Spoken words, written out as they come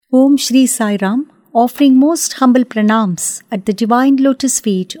Om Shri Sai Ram, offering most humble pranams at the divine lotus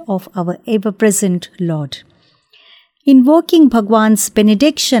feet of our ever-present Lord. Invoking Bhagwan's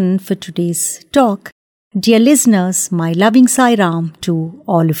benediction for today's talk, dear listeners, my loving Sai Ram to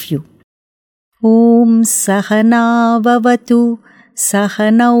all of you. Om Sahana Vavatu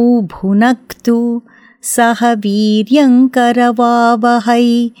Sahanau Bhunaktu Sahaviryam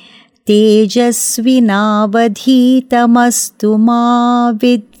Karavavahai Tejasvinavadhitamastu ma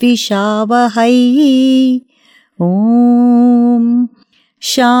vidvishavahai. Om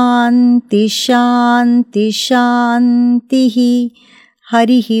Shanti Shanti Shanti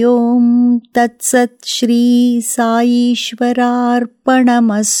Harihi Om Tat Sat Shri Sai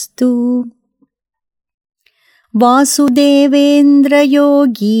Ishwararpanamastu. Vasudevendra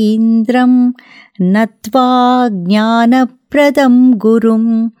Yogindram Natva Jnanapradam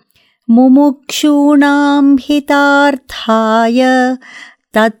Gurum Mumukshunam hitarthaya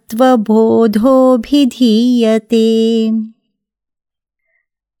tattvabodhobhidhiyate.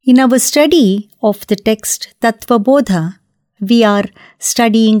 In our study of the text Tattvabodha, we are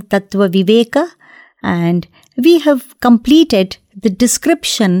studying Tattva Viveka and we have completed the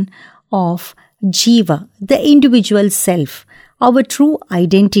description of Jiva, the individual self, our true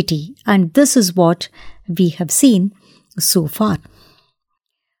identity, and this is what we have seen so far.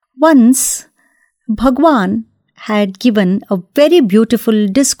 Once, Bhagwan had given a very beautiful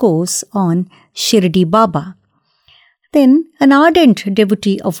discourse on Shirdi Baba. Then, an ardent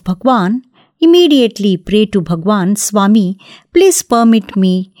devotee of Bhagwan immediately prayed to Bhagwan, Swami, please permit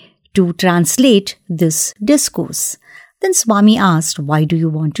me to translate this discourse. Then Swami asked, why do you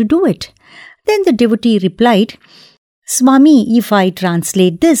want to do it? Then the devotee replied, Swami, if I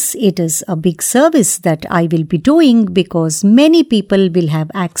translate this, it is a big service that I will be doing because many people will have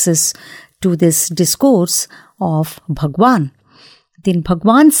access to this discourse of Bhagwan. Then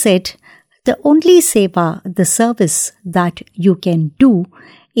Bhagwan said, the only seva, the service that you can do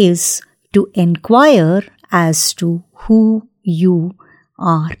is to inquire as to who you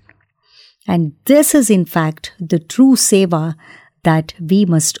are. And this is in fact the true seva that we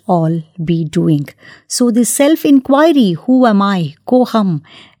must all be doing. So this self-inquiry, who am I, koham,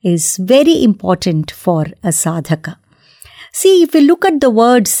 is very important for a sadhaka. See, if we look at the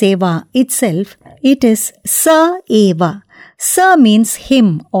word seva itself, it is sa eva. Sa means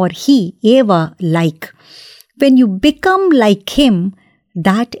him or he, eva like. When you become like him,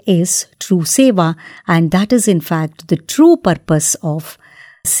 that is true seva, and that is in fact the true purpose of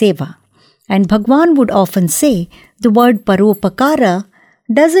seva. And Bhagwan would often say, the word paropakara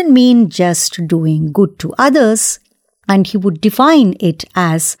doesn't mean just doing good to others, and he would define it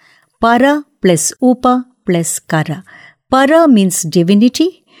as para plus upa plus kara. Para means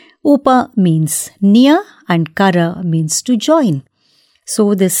divinity, upa means near, and kara means to join.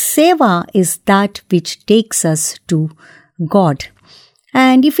 So the seva is that which takes us to God.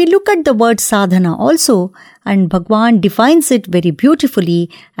 And if we look at the word sadhana also, and Bhagwan defines it very beautifully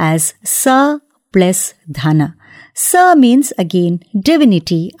as sa plus dhana. Sa means again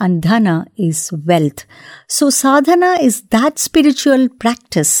divinity and dhana is wealth. So sadhana is that spiritual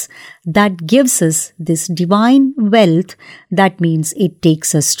practice that gives us this divine wealth. That means it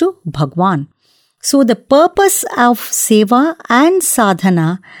takes us to Bhagwan. So the purpose of seva and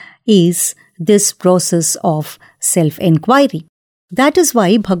sadhana is this process of self-inquiry. That is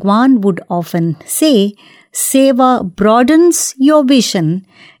why Bhagwan would often say, seva broadens your vision,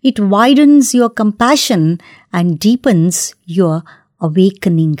 it widens your compassion and deepens your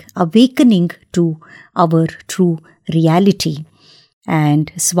awakening to our true reality.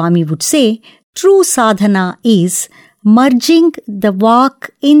 And Swami would say, true sadhana is merging the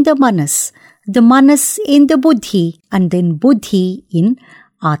vak in the manas in the buddhi, and then buddhi in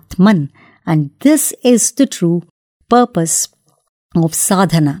Atman. And this is the true purpose of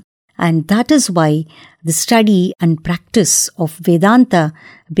sadhana. And that is why the study and practice of Vedanta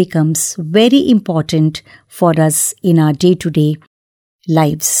becomes very important for us in our day-to-day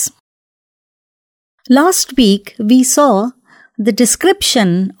lives. Last week, we saw the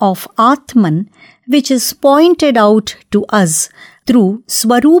description of Atman, which is pointed out to us through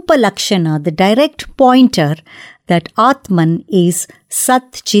Swarupa Lakshana, the direct pointer that Atman is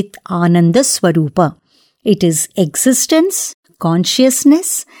Sat Chit Ananda Swarupa. It is existence,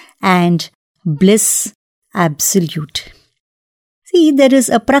 consciousness, and bliss absolute. See, there is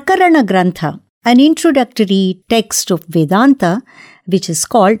a Prakarana Grantha, an introductory text of Vedanta, which is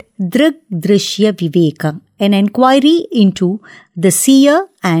called Drig Drishya Viveka, an inquiry into the seer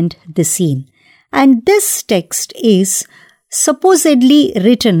and the seen. And this text is supposedly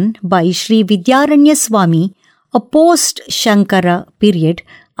written by Sri Vidyaranya Swami, a post-Shankara period,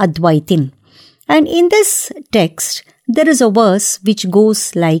 Advaitin. And in this text, there is a verse which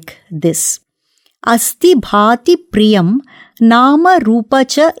goes like this. Asti bhati priyam nama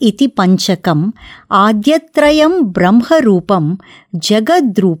rupacha iti panchakam adyatrayam brahma rupam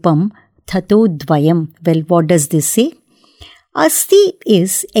jagadrupam thato dvayam. Well, what does this say? Asti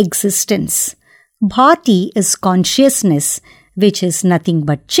is existence. Bhati is consciousness, which is nothing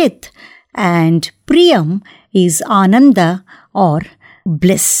but Chit. And Priyam is Ananda or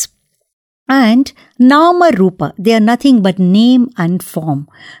bliss. And Nama Rupa, they are nothing but name and form.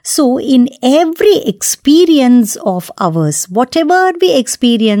 So in every experience of ours, whatever we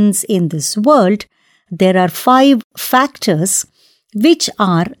experience in this world, there are 5 factors which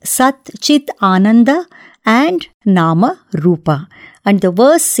are Sat, Chit, Ananda and Nama Rupa. And the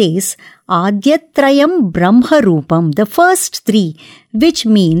verse says, Adyatrayam Brahma Rupam, the first 3, which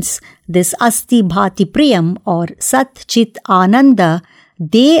means this Asti Bhati Priyam or Sat Chit Ananda,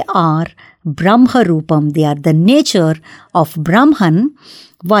 they are Brahma Rupam, they are the nature of Brahman,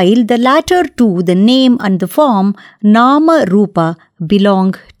 while the latter 2, the name and the form, Nama Rupa,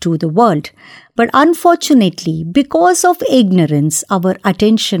 belong to the world. But unfortunately, because of ignorance, our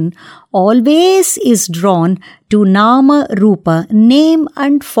attention always is drawn to Nama Rupa, name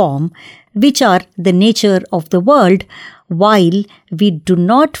and form, which are the nature of the world, while we do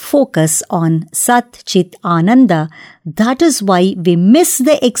not focus on Sat Chit Ananda. That is why we miss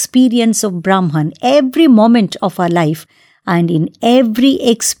the experience of Brahman every moment of our life and in every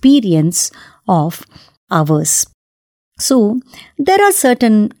experience of ours. So, there are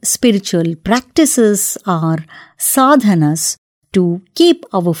certain spiritual practices or sadhanas to keep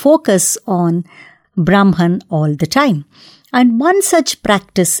our focus on Brahman all the time. And one such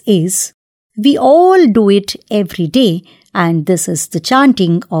practice is, we all do it every day, and this is the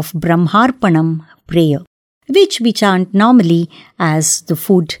chanting of Brahmarpanam prayer, which we chant normally as the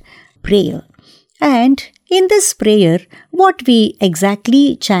food prayer. And in this prayer, what we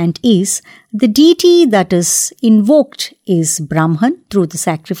exactly chant is, the deity that is invoked is Brahman through the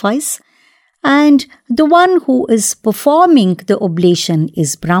sacrifice, and the one who is performing the oblation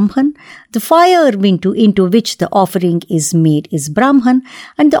is Brahman, the fire into which the offering is made is Brahman,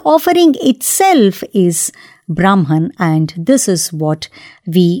 and the offering itself is Brahman, and this is what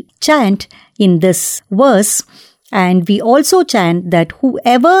we chant in this verse. And we also chant that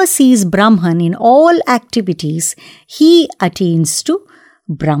whoever sees Brahman in all activities, he attains to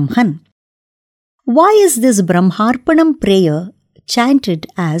Brahman. Why is this Brahmarpanam prayer chanted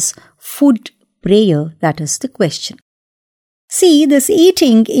as food prayer? That is the question. See, this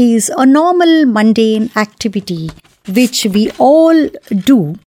eating is a normal mundane activity which we all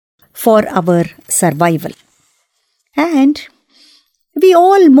do for our survival. And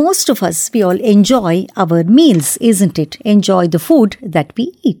most of us enjoy our meals, isn't it? Enjoy the food that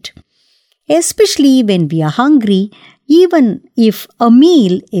we eat. Especially when we are hungry, even if a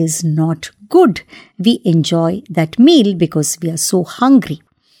meal is not good, we enjoy that meal because we are so hungry.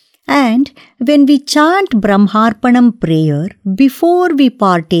 And when we chant Brahmarpanam prayer before we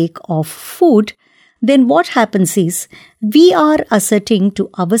partake of food, then what happens is we are asserting to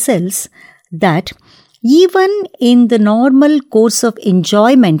ourselves that even in the normal course of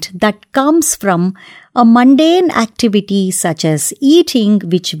enjoyment that comes from a mundane activity such as eating,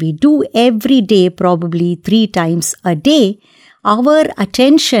 which we do every day, probably 3 times a day, our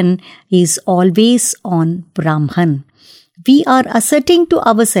attention is always on Brahman. We are asserting to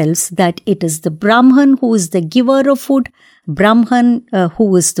ourselves that it is the Brahman who is the giver of food, Brahman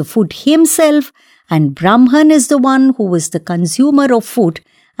who is the food himself, and Brahman is the one who is the consumer of food.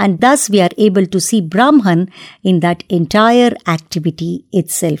 And thus we are able to see Brahman in that entire activity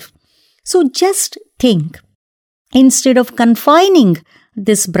itself. So just think, instead of confining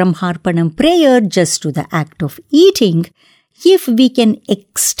this Brahmarpanam prayer just to the act of eating, if we can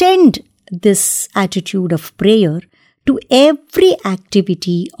extend this attitude of prayer to every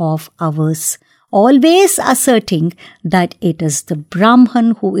activity of ours, always asserting that it is the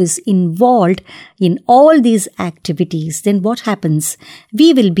Brahman who is involved in all these activities, then what happens?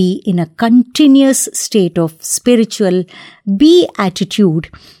 We will be in a continuous state of spiritual beatitude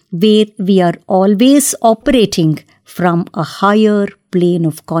where we are always operating from a higher plane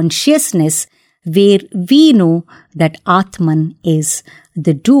of consciousness where we know that Atman is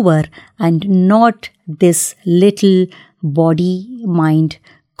the doer and not this little body-mind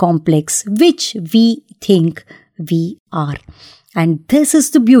complex which we think we are. And this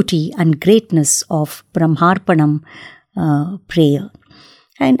is the beauty and greatness of Brahmarpanam prayer.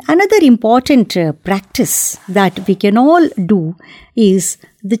 And another important practice that we can all do is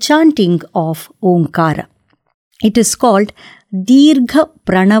the chanting of Omkara. It is called Dirgha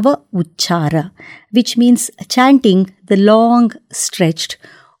Pranava Uchchara, which means chanting the long stretched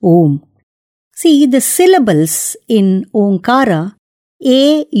Om. See, the syllables in Omkara,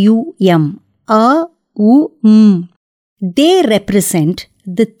 A, U, M, A, U, M, they represent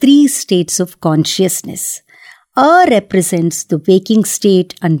the three states of consciousness. A represents the waking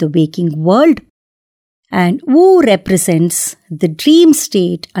state and the waking world, and U represents the dream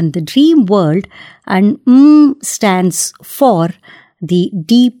state and the dream world, and M stands for the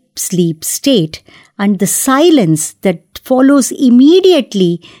deep sleep state and the silence that follows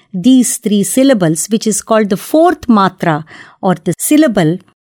immediately these three syllables, which is called the fourth matra or the syllable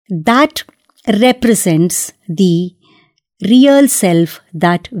that represents the real self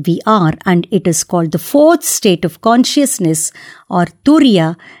that we are, and it is called the fourth state of consciousness or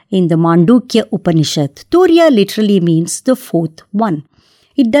Turiya in the Mandukya Upanishad. Turiya literally means the fourth one.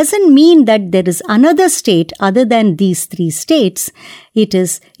 It doesn't mean that there is another state other than these three states.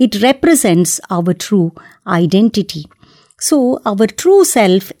 It represents our true identity. So our true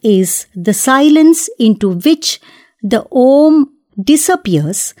self is the silence into which the Om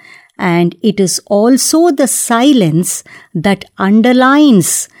disappears, and it is also the silence that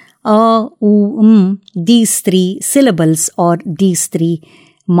underlines these three syllables or these three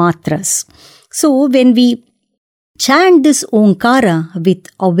matras. So when we chant this Omkara with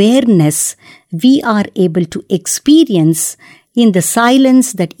awareness, we are able to experience in the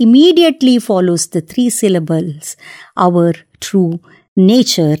silence that immediately follows the three syllables our true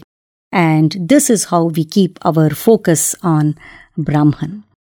nature, and this is how we keep our focus on Brahman.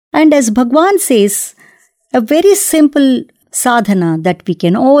 And as Bhagwan says, a very simple sadhana that we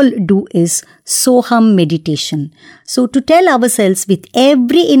can all do is Soham meditation. So to tell ourselves with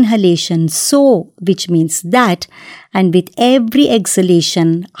every inhalation, So, which means that, and with every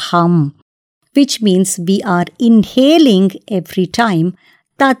exhalation, Ham, which means we are inhaling every time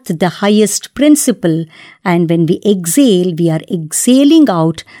Tat, the highest principle, and when we exhale, we are exhaling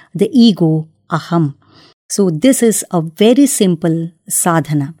out the ego, Aham. So this is a very simple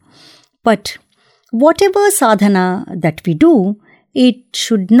sadhana. But whatever sadhana that we do, it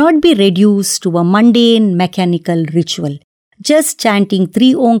should not be reduced to a mundane mechanical ritual. Just chanting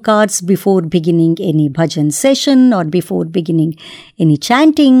 3 Omkars before beginning any bhajan session or before beginning any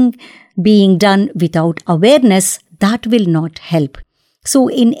chanting, being done without awareness, that will not help. So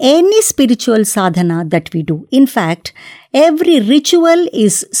in any spiritual sadhana that we do, in fact, every ritual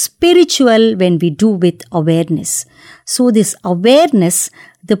is spiritual when we do with awareness. So this awareness,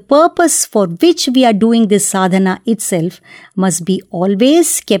 the purpose for which we are doing this sadhana itself, must be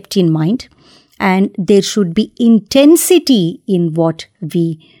always kept in mind, and there should be intensity in what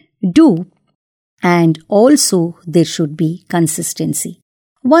we do, and also there should be consistency.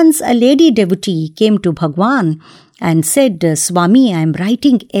 Once a lady devotee came to Bhagwan and said, Swami, I am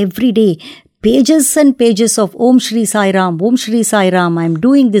writing every day pages and pages of Om Shri Sai Ram, Om Shri Sai Ram. I am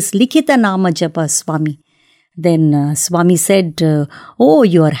doing this Likhita Nama Japa, Swami. Then Swami said, oh,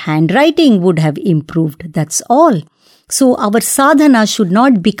 your handwriting would have improved. That's all. So our sadhana should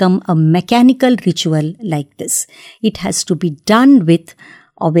not become a mechanical ritual like this. It has to be done with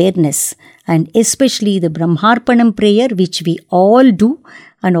awareness, and especially the Brahmarpanam prayer, which we all do,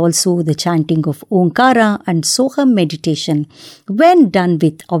 and also the chanting of Omkara and Soham meditation. When done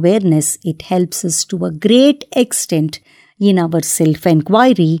with awareness, it helps us to a great extent in our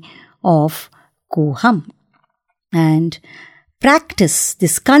self-enquiry of Koham. And practice,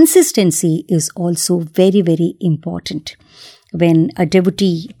 this consistency is also very, very important. When a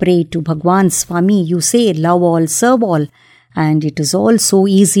devotee pray to Bhagwan Swami, you say, love all, serve all. And it is all so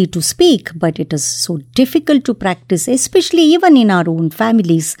easy to speak, but it is so difficult to practice, especially even in our own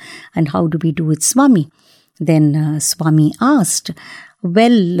families. And how do we do it, Swami? Then Swami asked,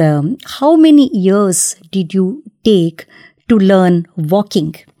 well, how many years did you take to learn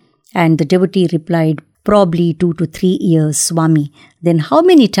walking? And the devotee replied, probably 2 to 3 years, Swami. Then how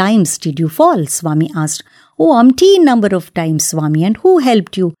many times did you fall? Swami asked. Oh, umpteen number of times, Swami. And who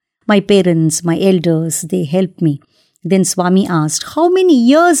helped you? My parents, my elders, they helped me. Then Swami asked, how many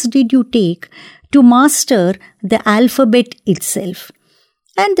years did you take to master the alphabet itself?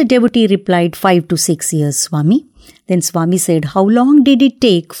 And the devotee replied, 5 to 6 years, Swami. Then Swami said, how long did it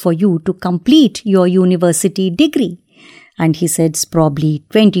take for you to complete your university degree? And he said, probably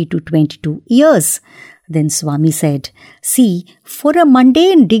 20 to 22 years. Then Swami said, see, for a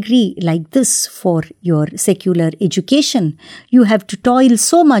mundane degree like this for your secular education, you have to toil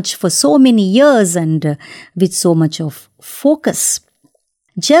so much for so many years and with so much of focus.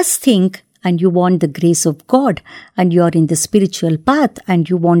 Just think, and you want the grace of God, and you are in the spiritual path, and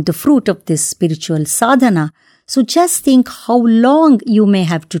you want the fruit of this spiritual sadhana. So just think how long you may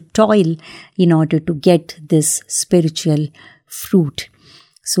have to toil in order to get this spiritual fruit.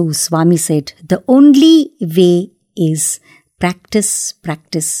 So Swami said, the only way is practice,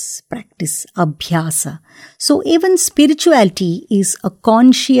 practice, practice, abhyasa. So even spirituality is a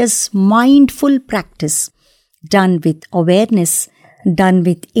conscious, mindful practice done with awareness, done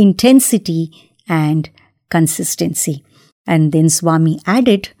with intensity and consistency. And then Swami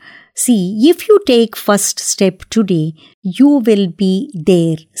added, see, if you take first step today, you will be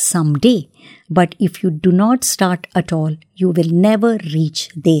there someday. But if you do not start at all, you will never reach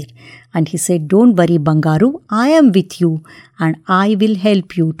there. And he said, don't worry, Bangaru, I am with you and I will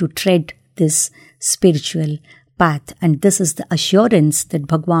help you to tread this spiritual path. And this is the assurance that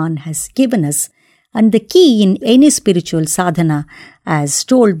Bhagwan has given us. And the key in any spiritual sadhana, as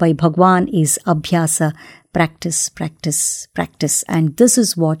told by Bhagwan, is abhyasa, practice, practice, practice. And this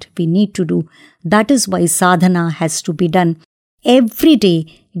is what we need to do. That is why sadhana has to be done every day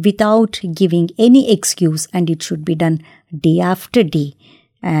without giving any excuse, and it should be done day after day.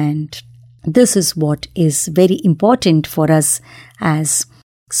 And this is what is very important for us as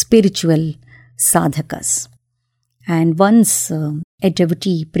spiritual sadhakas. And once a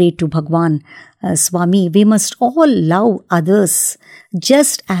devotee prayed to Bhagwan, Swami, we must all love others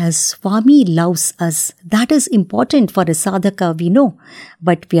just as Swami loves us. That is important for a sadhaka, we know,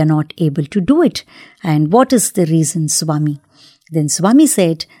 but we are not able to do it. And what is the reason, Swami? Then Swami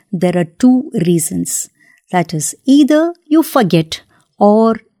said, there are two reasons. That is, either you forget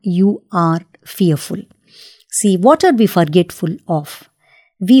or you are fearful. See, what are we forgetful of?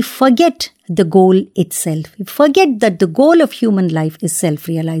 We forget the goal itself. We forget that the goal of human life is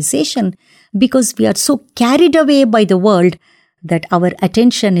self-realization because we are so carried away by the world that our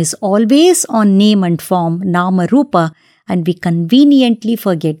attention is always on name and form, nama rupa, and we conveniently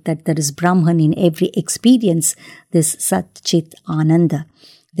forget that there is Brahman in every experience, this Sat Chit Ananda.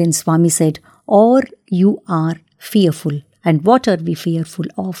 Then Swami said, or you are fearful. And what are we fearful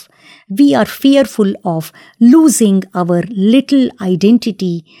of? We are fearful of losing our little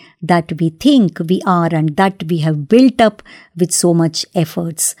identity that we think we are and that we have built up with so much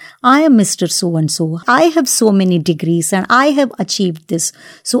efforts. I am Mr. So-and-so. I have so many degrees and I have achieved this.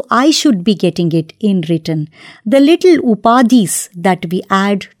 So I should be getting it in return. The little upadhis that we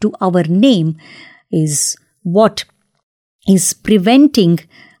add to our name is what is preventing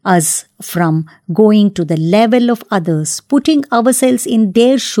us from going to the level of others, putting ourselves in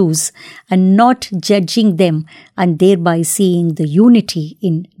their shoes and not judging them, and thereby seeing the unity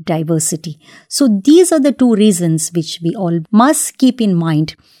in diversity. So these are the two reasons which we all must keep in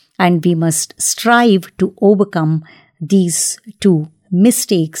mind, and we must strive to overcome these two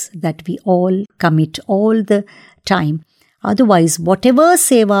mistakes that we all commit all the time. Otherwise, whatever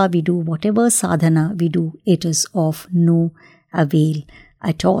seva we do, whatever sadhana we do, it is of no avail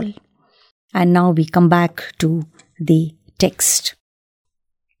at all. And now we come back to the text.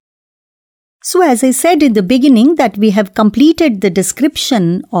 So as I said in the beginning that we have completed the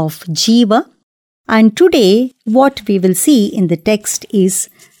description of Jiva, and today what we will see in the text is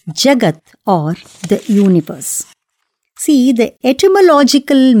Jagat, or the universe. See, the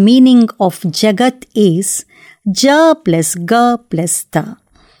etymological meaning of Jagat is Ja plus Ga plus Ta.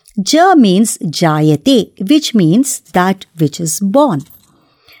 Ja means Jayate, which means that which is born.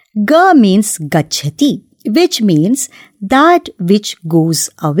 Ga means Gacchati, which means that which goes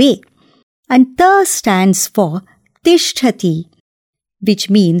away. And Ta stands for Tishthati, which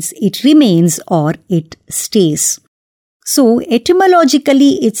means it remains or it stays. So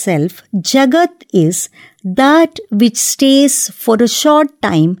etymologically itself, Jagat is that which stays for a short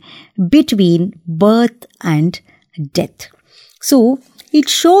time between birth and death. So it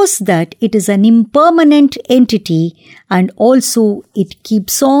shows that it is an impermanent entity and also it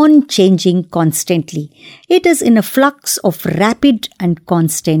keeps on changing constantly. It is in a flux of rapid and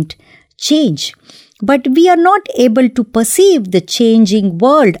constant change. But we are not able to perceive the changing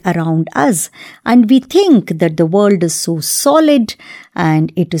world around us, and we think that the world is so solid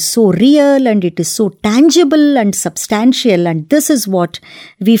and it is so real and it is so tangible and substantial, and this is what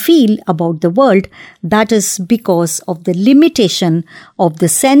we feel about the world. That is because of the limitation of the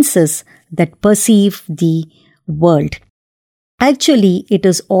senses that perceive the world. Actually, it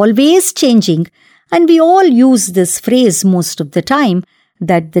is always changing, and we all use this phrase most of the time,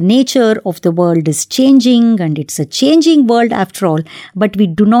 that the nature of the world is changing and it's a changing world after all, but we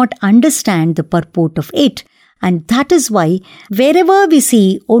do not understand the purport of it. And that is why wherever we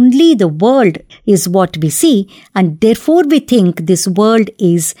see, only the world is what we see, and therefore we think this world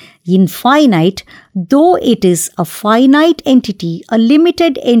is infinite, though it is a finite entity, a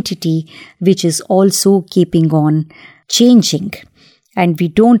limited entity, which is also keeping on changing. And we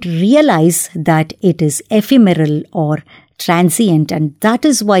don't realize that it is ephemeral or transient, and that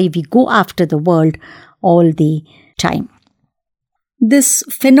is why we go after the world all the time. This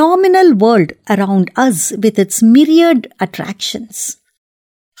phenomenal world around us with its myriad attractions.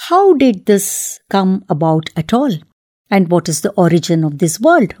 How did this come about at all? And what is the origin of this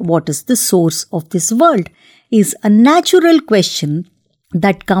world? What is the source of this world? Is a natural question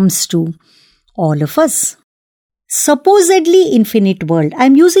that comes to all of us. Supposedly infinite world. I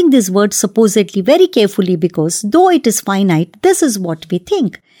am using this word supposedly very carefully because though it is finite, this is what we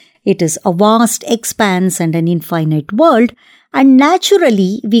think. It is a vast expanse and an infinite world, and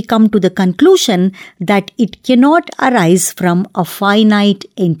naturally we come to the conclusion that it cannot arise from a finite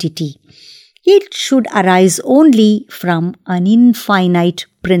entity. It should arise only from an infinite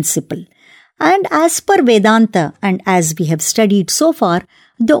principle. And as per Vedanta and as we have studied so far,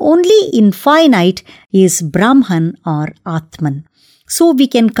 the only infinite is Brahman or Atman. So we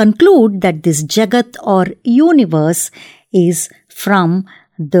can conclude that this Jagat or universe is from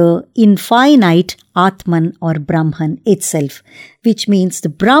the infinite Atman or Brahman itself, which means the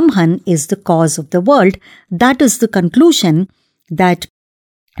Brahman is the cause of the world. That is the conclusion that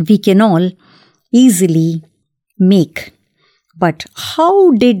we can all easily make. But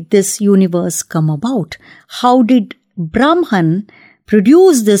how did this universe come about? How did Brahman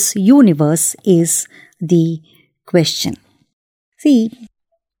produce this universe is the question. See,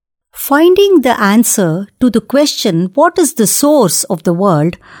 finding the answer to the question, what is the source of the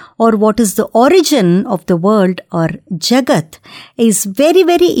world or what is the origin of the world or Jagat, is very,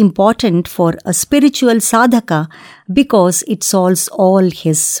 very important for a spiritual sadhaka because it solves all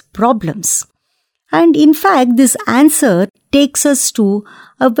his problems. And in fact, this answer takes us to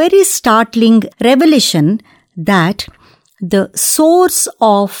a very startling revelation that the source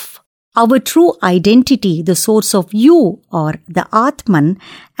of our true identity, the source of you or the Atman,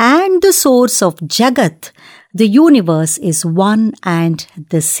 and the source of Jagat, the universe, is one and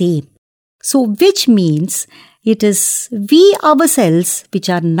the same. So, which means it is we ourselves which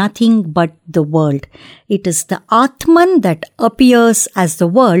are nothing but the world. It is the Atman that appears as the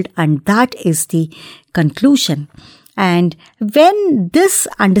world, and that is the conclusion. And when this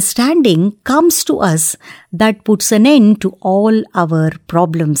understanding comes to us, that puts an end to all our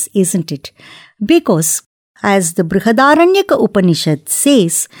problems, isn't it? Because as the Brihadaranyaka Upanishad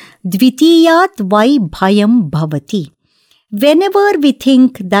says, Dvitiyat vai bhayam bhavati. Whenever we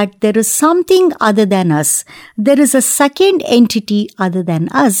think that there is something other than us, there is a second entity other than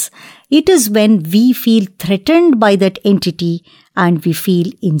us, it is when we feel threatened by that entity and we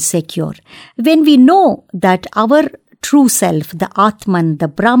feel insecure. When we know that our true self, the Atman, the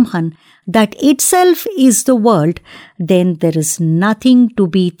Brahman, that itself is the world, then there is nothing to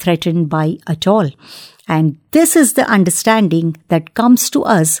be threatened by at all. And this is the understanding that comes to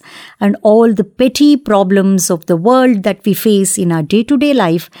us, and all the petty problems of the world that we face in our day-to-day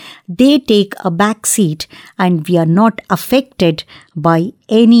life, they take a back seat and we are not affected by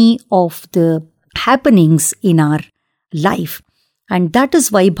any of the happenings in our life. And that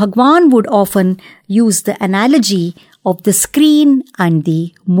is why Bhagwan would often use the analogy of the screen and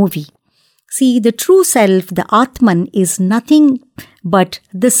the movie. See, the true self, the Atman, is nothing but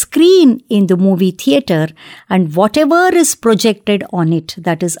the screen in the movie theater, and whatever is projected on it,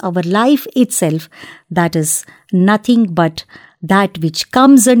 that is our life itself, that is nothing but that which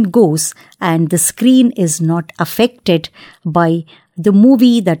comes and goes, and the screen is not affected by the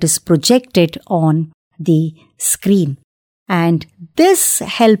movie that is projected on the screen. And this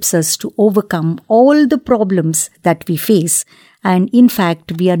helps us to overcome all the problems that we face. And in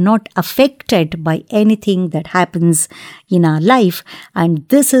fact, we are not affected by anything that happens in our life. And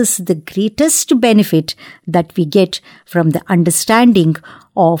this is the greatest benefit that we get from the understanding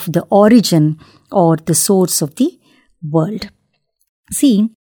of the origin or the source of the world. See,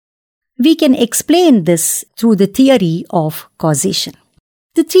 we can explain this through the theory of causation.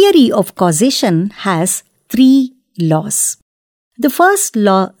 The theory of causation has 3 laws. The first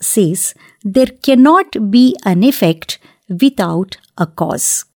law says there cannot be an effect without a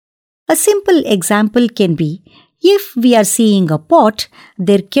cause. A simple example can be, if we are seeing a pot,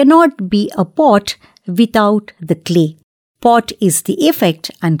 there cannot be a pot without the clay. Pot is the effect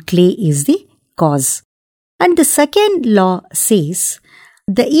and clay is the cause. And the second law says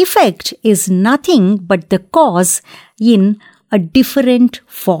the effect is nothing but the cause in a different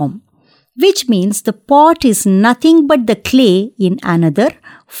form. which means the pot is nothing but the clay in another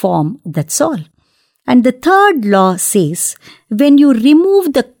form, that's all. And the third law says, when you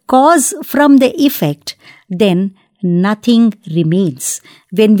remove the cause from the effect, then nothing remains.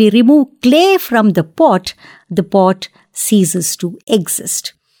 When we remove clay from the pot ceases to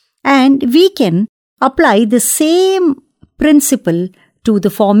exist. And we can apply the same principle to the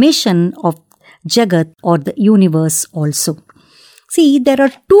formation of Jagat or the universe also. See, there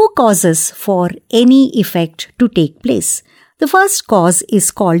are two causes for any effect to take place. The first cause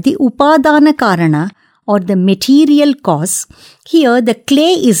is called the Upadana Karana or the material cause. Here the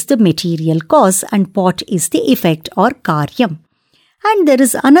clay is the material cause and pot is the effect or karyam. And there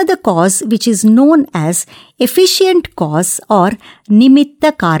is another cause which is known as efficient cause or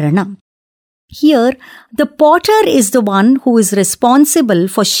nimitta karana. Here the potter is the one who is responsible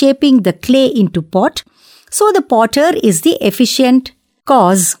for shaping the clay into pot. So the potter is the efficient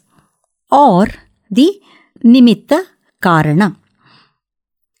cause or the nimitta karana.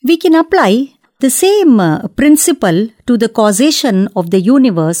 We can apply the same principle to the causation of the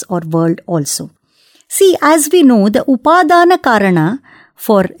universe or world also. See, as we know, the Upadana Karana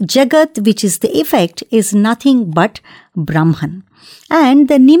for Jagat, which is the effect, is nothing but Brahman. And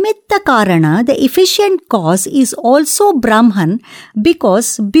the Nimitta Karana, the efficient cause, is also Brahman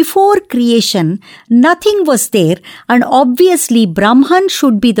because before creation, nothing was there and obviously Brahman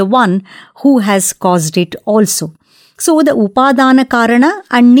should be the one who has caused it also. So the Upadana Karana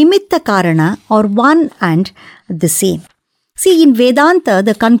and Nimitta Karana are one and the same. See, in Vedanta,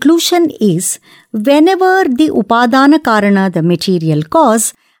 the conclusion is whenever the Upadana Karana, the material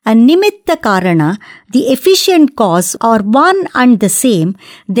cause, and Nimitta Karana, the efficient cause, are one and the same,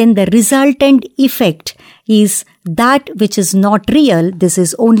 then the resultant effect is that which is not real. This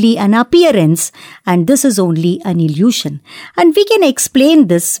is only an appearance and this is only an illusion. And we can explain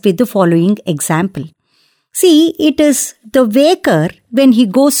this with the following example. See, it is the waker, when he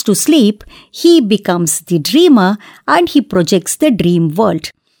goes to sleep, he becomes the dreamer and he projects the dream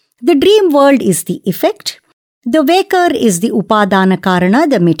world. The dream world is the effect. The waker is the Upadana Karana,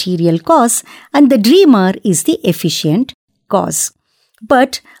 the material cause, and the dreamer is the efficient cause.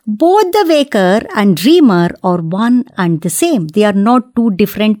 But both the waker and dreamer are one and the same. They are not two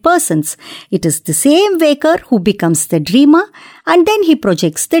different persons. It is the same waker who becomes the dreamer and then he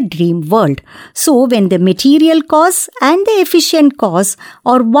projects the dream world. So when the material cause and the efficient cause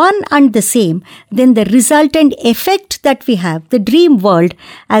are one and the same, then the resultant effect that we have, the dream world,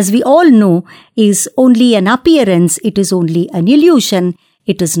 as we all know, is only an appearance. It is only an illusion.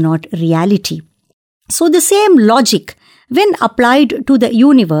 It is not reality. So the same logic, when applied to the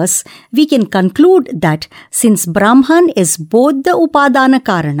universe, we can conclude that since Brahman is both the Upadana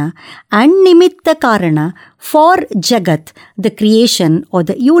Karana and Nimitta Karana for Jagat, the creation or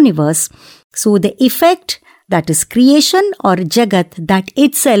the universe, so the effect, that is creation or Jagat, that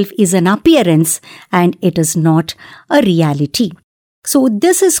itself is an appearance and it is not a reality. So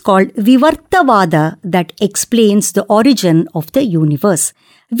this is called Vivartavada, that explains the origin of the universe,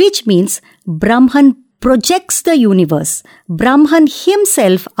 which means Brahman projects the universe. Brahman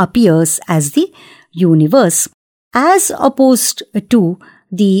himself appears as the universe, as opposed to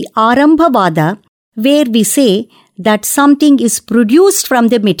the Arambhavada, where we say that something is produced from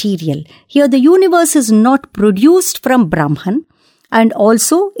the material. Here the universe is not produced from Brahman, and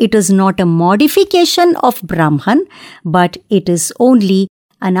also it is not a modification of Brahman, but it is only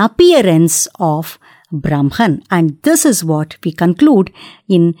an appearance of Brahman. And this is what we conclude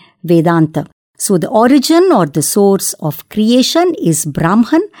in Vedanta. So the origin or the source of creation is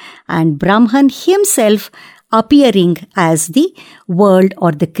Brahman, and Brahman himself appearing as the world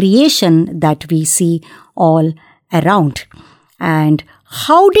or the creation that we see all around. And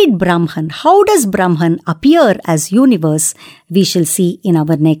how does Brahman appear as universe? We shall see in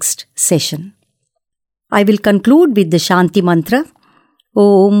our next session. I will conclude with the Shanti mantra.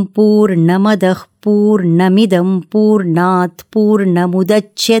 Om Purnamadah Purnamidam Purnat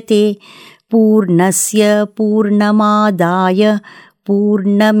Purnamudachyate Purnasya Purnamadaya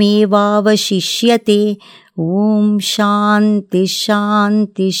Purnamevavashishyate. Om Shanti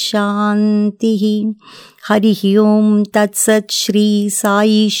Shanti Shanti. Harihi Om Tat Sat Shri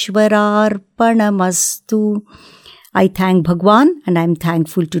Sai Ishwararpanamastu. I thank Bhagwan and I am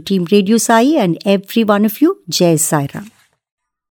thankful to Team Radio Sai and every one of you. Jai Sai Ram.